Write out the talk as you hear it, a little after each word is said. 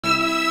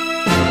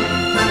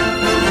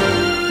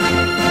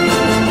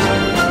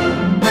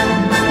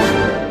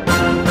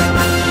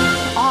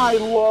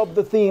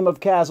the theme of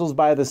Castles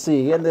by the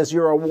Sea. In this,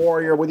 you're a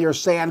warrior with your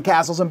sand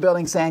castles and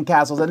building sand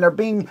castles, and they're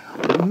being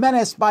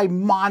menaced by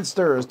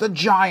monsters. The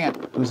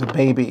giant, who's a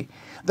baby.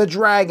 The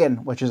dragon,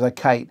 which is a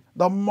kite.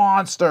 The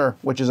monster,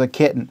 which is a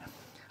kitten.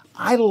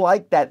 I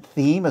like that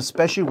theme,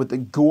 especially with the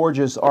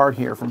gorgeous art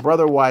here from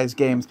Brother Wise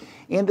Games.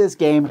 In this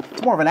game,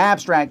 it's more of an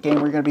abstract game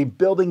where you're going to be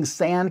building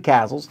sand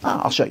castles.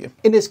 I'll show you.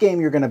 In this game,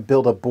 you're going to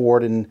build a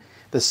board, and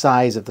the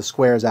size of the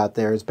squares out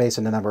there is based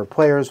on the number of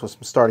players with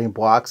some starting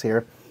blocks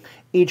here.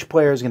 Each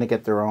player is going to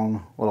get their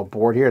own little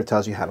board here. It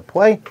tells you how to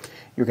play.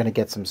 You're going to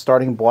get some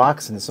starting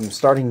blocks and some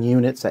starting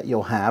units that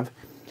you'll have.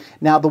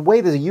 Now, the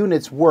way the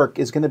units work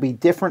is going to be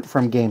different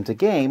from game to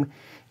game.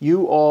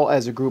 You all,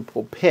 as a group,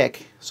 will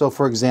pick. So,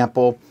 for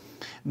example,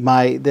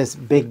 this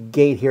big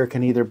gate here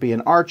can either be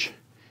an arch,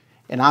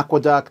 an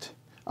aqueduct,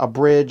 a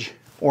bridge,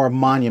 or a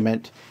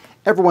monument.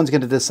 Everyone's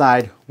going to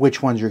decide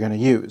which ones you're going to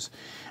use.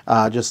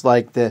 Just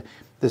like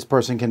this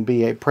person can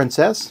be a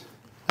princess,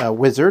 a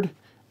wizard,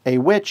 a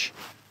witch,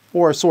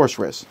 or a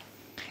sorceress.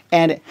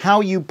 And how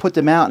you put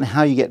them out and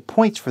how you get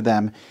points for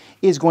them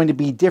is going to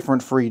be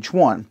different for each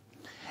one.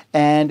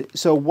 And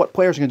so what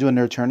players are going to do in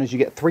their turn is you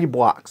get 3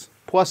 blocks.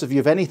 Plus, if you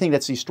have anything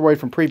that's destroyed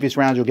from previous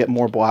rounds, you'll get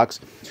more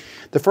blocks.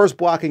 The first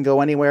block can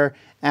go anywhere.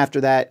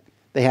 After that,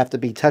 they have to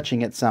be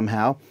touching it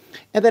somehow.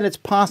 And then it's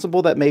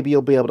possible that maybe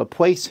you'll be able to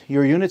place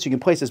your units. You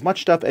can place as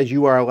much stuff as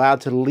you are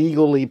allowed to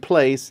legally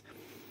place.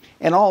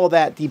 And all of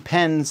that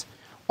depends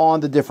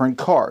on the different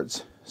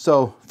cards.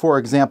 So, for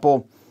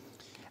example,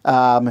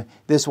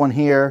 this one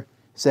here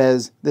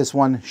says, this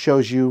one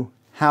shows you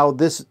how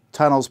this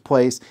tunnel's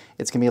placed.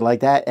 It's going to be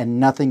like that,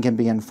 and nothing can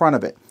be in front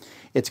of it.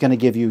 It's going to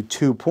give you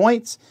 2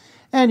 points,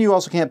 and you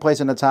also can't place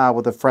in a tile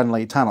with a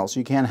friendly tunnel.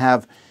 So you can't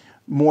have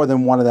more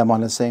than one of them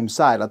on the same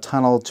side, a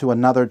tunnel to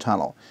another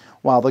tunnel.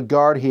 While the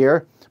guard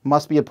here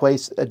must be a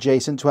place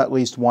adjacent to at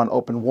least one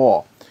open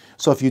wall.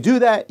 So if you do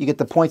that, you get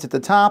the points at the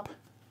top.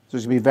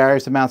 There's going to be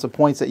various amounts of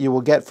points that you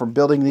will get from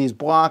building these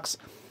blocks.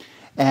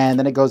 And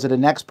then it goes to the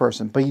next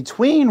person. But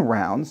between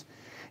rounds,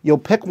 you'll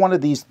pick one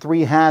of these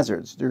 3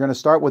 hazards. You're going to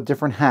start with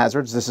different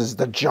hazards. This is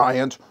the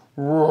giant.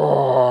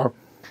 Roar.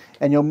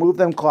 And you'll move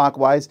them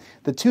clockwise.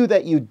 The 2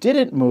 that you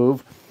didn't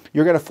move,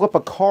 you're going to flip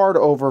a card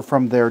over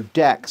from their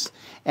decks.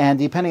 And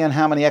depending on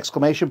how many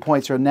exclamation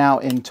points are now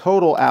in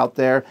total out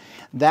there,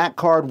 that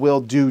card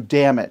will do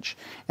damage.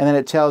 And then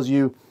it tells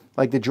you,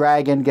 like the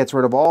dragon gets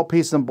rid of all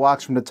pieces and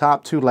blocks from the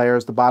top 2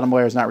 layers. The bottom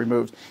layer is not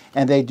removed.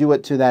 And they do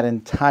it to that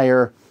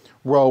entire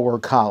row or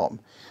column.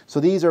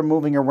 So these are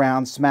moving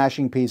around,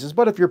 smashing pieces.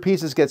 But if your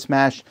pieces get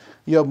smashed,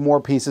 you have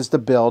more pieces to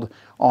build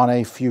on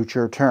a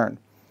future turn.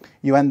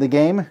 You end the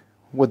game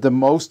with the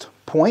most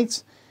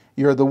points,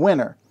 you're the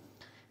winner.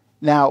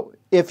 Now,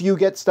 if you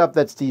get stuff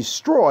that's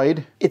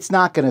destroyed, it's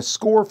not going to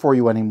score for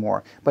you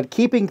anymore. But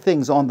keeping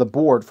things on the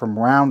board from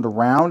round to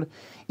round,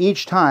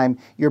 each time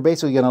you're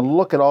basically going to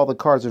look at all the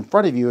cards in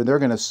front of you, and they're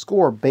going to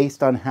score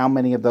based on how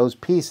many of those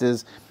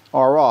pieces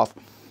are off.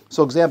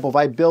 So, example, if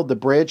I build the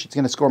bridge, it's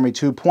going to score me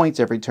 2 points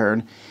every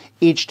turn.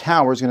 Each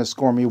tower is going to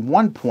score me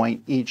 1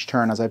 point each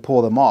turn as I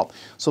pull them off.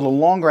 So the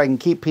longer I can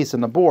keep pieces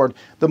on the board,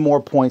 the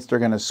more points they're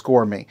going to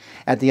score me.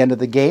 At the end of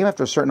the game,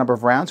 after a certain number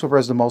of rounds, whoever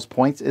has the most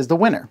points is the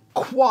winner.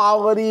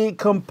 Quality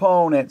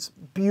components.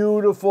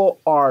 Beautiful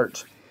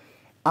art.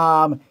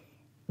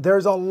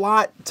 There's a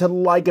lot to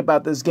like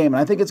about this game, and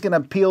I think it's going to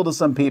appeal to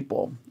some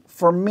people.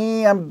 For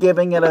me, I'm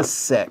giving it a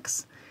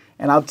 6.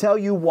 And I'll tell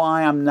you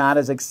why I'm not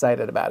as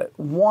excited about it.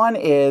 One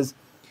is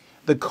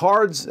the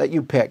cards that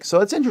you pick.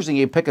 So it's interesting,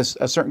 you pick a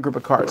certain group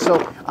of cards.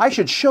 So I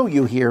should show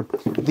you here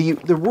the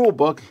rule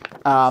book.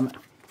 The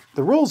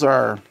rules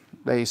are,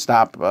 they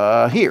stop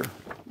here.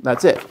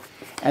 That's it.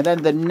 And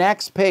then the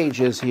next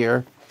pages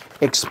here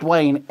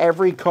explain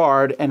every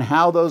card and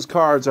how those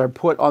cards are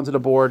put onto the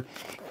board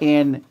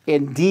in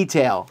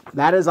detail.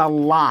 That is a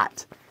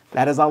lot.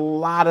 That is a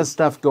lot of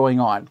stuff going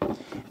on.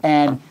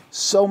 And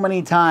so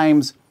many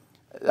times,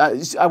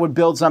 I would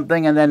build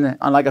something, and then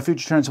on like a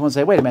future turn, someone would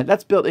say, wait a minute,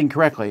 that's built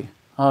incorrectly.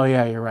 Oh,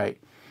 yeah, you're right,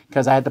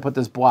 because I had to put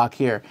this block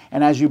here.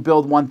 And as you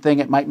build one thing,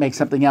 it might make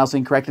something else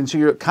incorrect. And so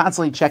you're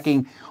constantly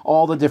checking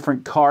all the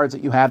different cards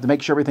that you have to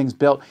make sure everything's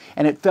built.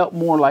 And it felt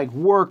more like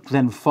work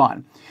than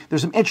fun.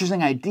 There's some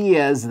interesting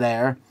ideas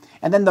there.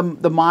 And then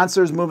the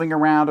monsters moving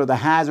around, or the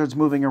hazards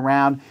moving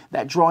around,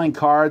 that drawing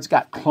cards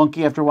got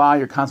clunky after a while.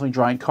 You're constantly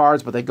drawing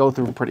cards, but they go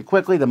through pretty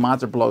quickly. The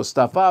monster blows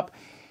stuff up.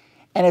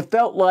 And it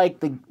felt like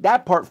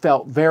that part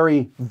felt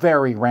very,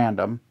 very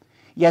random.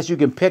 Yes, you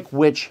can pick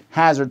which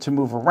hazard to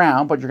move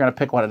around, but you're going to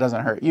pick one that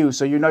doesn't hurt you.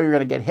 So you know you're going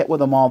to get hit with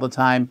them all the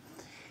time.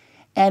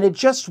 And it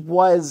just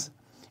was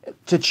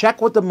to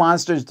check what the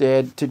monsters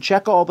did, to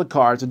check all the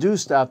cards, to do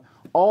stuff.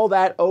 All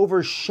that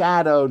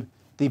overshadowed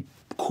the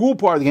cool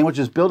part of the game, which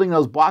is building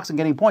those blocks and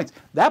getting points.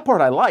 That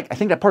part I like. I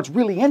think that part's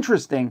really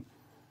interesting.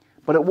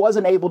 But it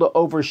wasn't able to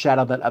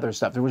overshadow that other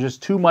stuff. There was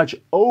just too much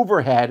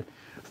overhead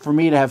for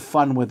me to have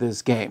fun with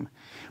this game.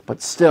 But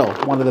still,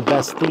 one of the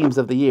best themes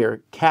of the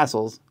year,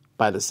 Castles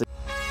by the Sea.